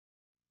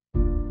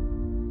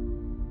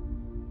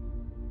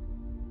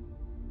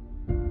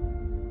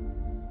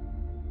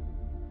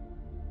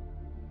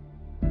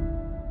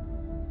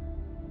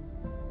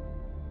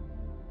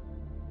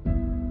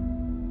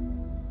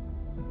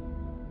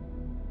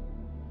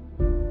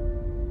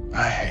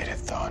I hated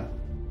Thon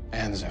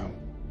and Zoom.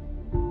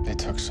 They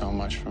took so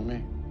much from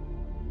me.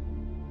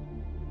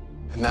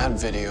 In that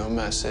video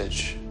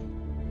message,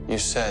 you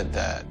said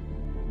that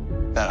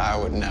I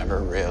would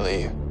never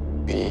really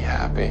be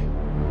happy.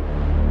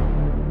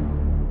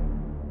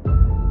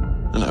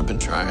 And I've been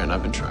trying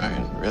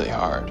really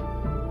hard.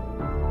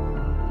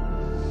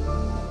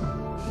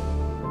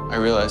 I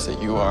realize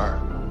that you are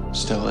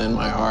still in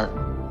my heart.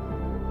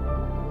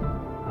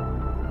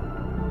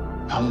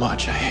 How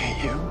much I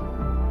hate you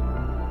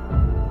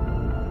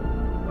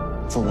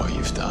for what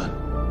you've done.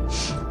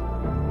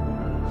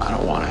 I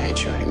don't want to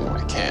hate you anymore.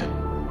 I can't.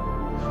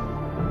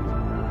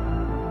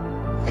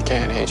 I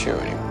can't hate you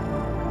anymore.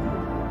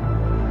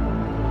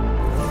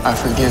 I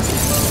forgive you.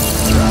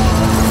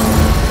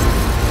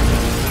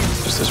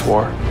 It's this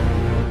war.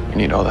 We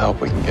need all the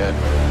help we can get.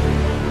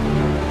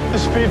 The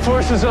Speed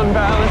Force is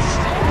unbalanced.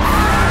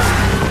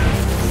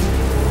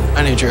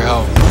 I need your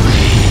help.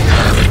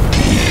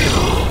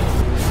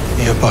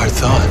 Neopard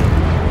Thon.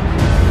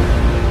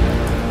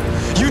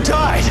 You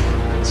died!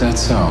 Is that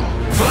so?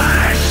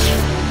 Flash!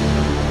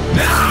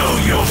 Now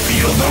you'll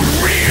feel the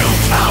real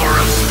power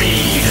of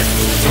speed!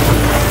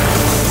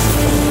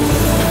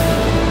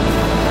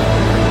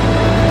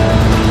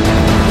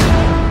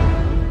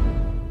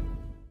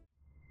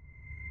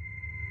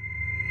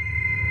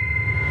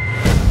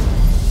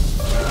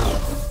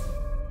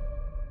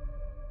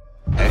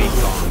 Eddie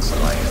Thon's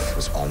life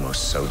was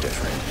almost so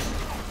different.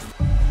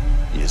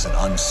 He is an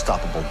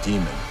unstoppable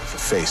demon with the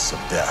face of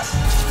death.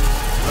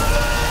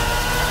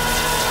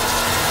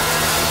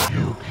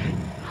 You can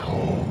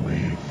call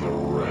me the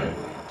Red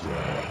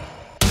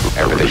Death.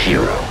 Ever the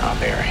hero, not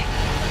Barry.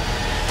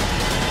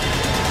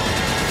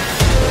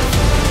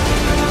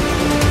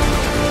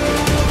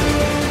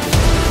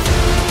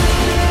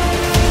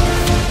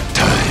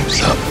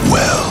 Time's up,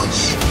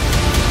 Wells.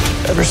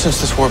 Ever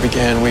since this war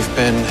began, we've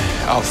been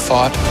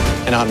outfought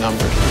and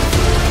outnumbered.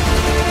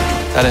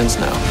 That ends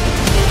now.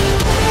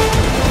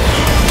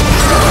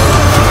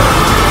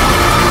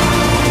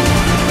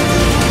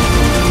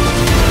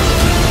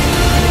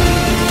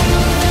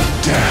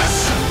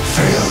 Death,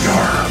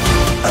 failure,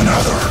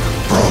 another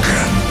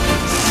broken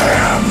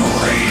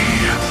family.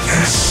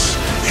 This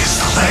is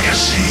the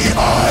legacy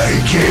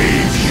I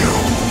gave you.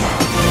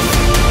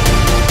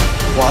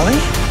 Wally?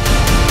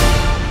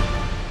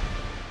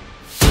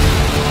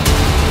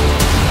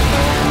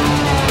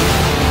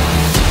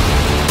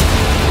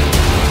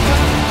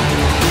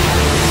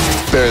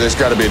 Barry, there's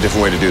got to be a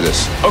different way to do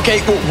this.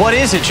 Okay, well, what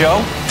is it,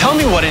 Joe? Tell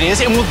me what it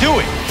is and we'll do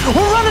it.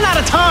 We're running out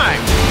of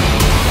time.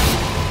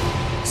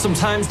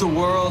 Sometimes the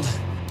world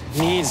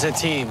needs a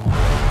team.